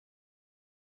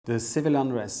The civil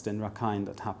unrest in Rakhine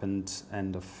that happened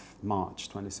end of March,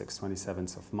 26th,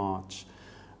 27th of March,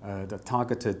 that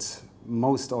targeted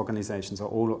most organizations or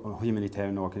all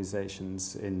humanitarian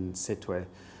organizations in Sittwe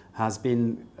has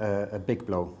been a big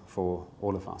blow for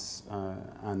all of us.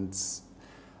 And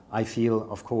I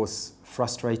feel, of course,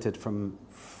 frustrated from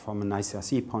an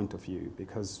ICRC point of view,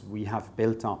 because we have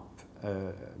built up,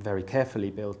 very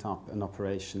carefully built up an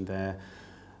operation there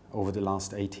over the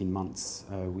last 18 months.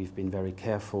 We've been very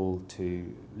careful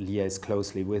to liaise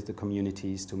closely with the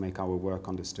communities to make our work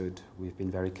understood. We've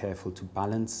been very careful to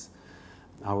balance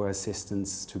our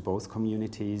assistance to both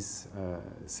communities,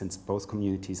 since both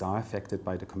communities are affected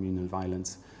by the communal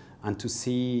violence. And to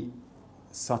see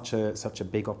such a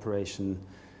big operation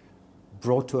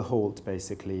brought to a halt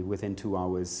basically within 2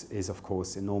 hours is of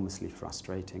course enormously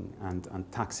frustrating and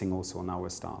taxing also on our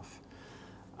staff.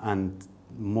 And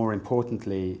more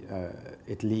importantly,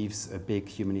 it leaves a big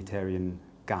humanitarian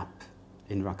gap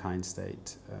in Rakhine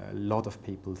State. A lot of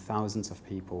people, thousands of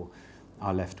people,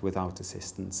 are left without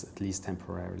assistance, at least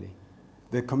temporarily.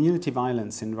 The community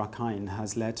violence in Rakhine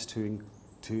has led to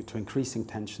increasing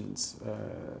tensions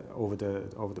over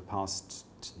the past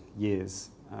years,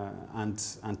 and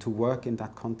to work in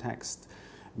that context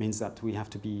means that we have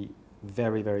to be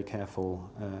very, very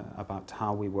careful about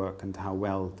how we work and how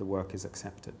well the work is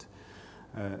accepted.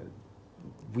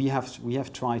 We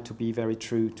have tried to be very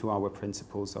true to our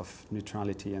principles of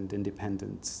neutrality and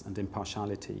independence and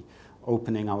impartiality,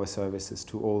 opening our services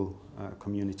to all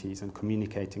communities and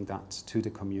communicating that to the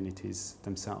communities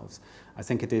themselves. I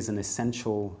think it is an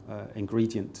essential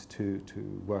ingredient to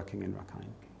working in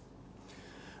Rakhine.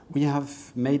 We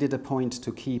have made it a point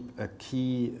to keep a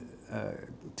key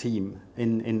team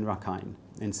in Rakhine,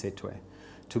 in Sittwe,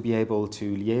 to be able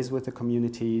to liaise with the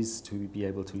communities, to be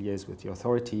able to liaise with the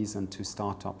authorities and to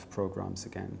start up programs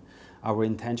again. Our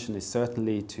intention is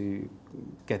certainly to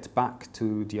get back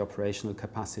to the operational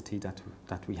capacity that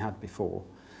we had before.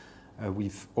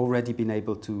 We've already been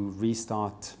able to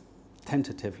restart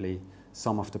tentatively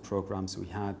some of the programs we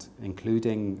had,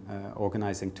 including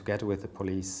organizing together with the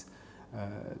police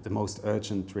the most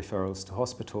urgent referrals to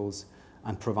hospitals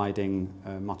and providing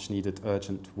much needed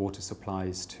urgent water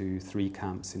supplies to 3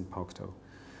 camps in Pokto.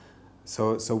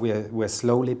 So we're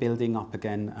slowly building up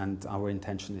again, and our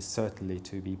intention is certainly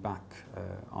to be back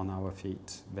on our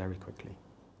feet very quickly.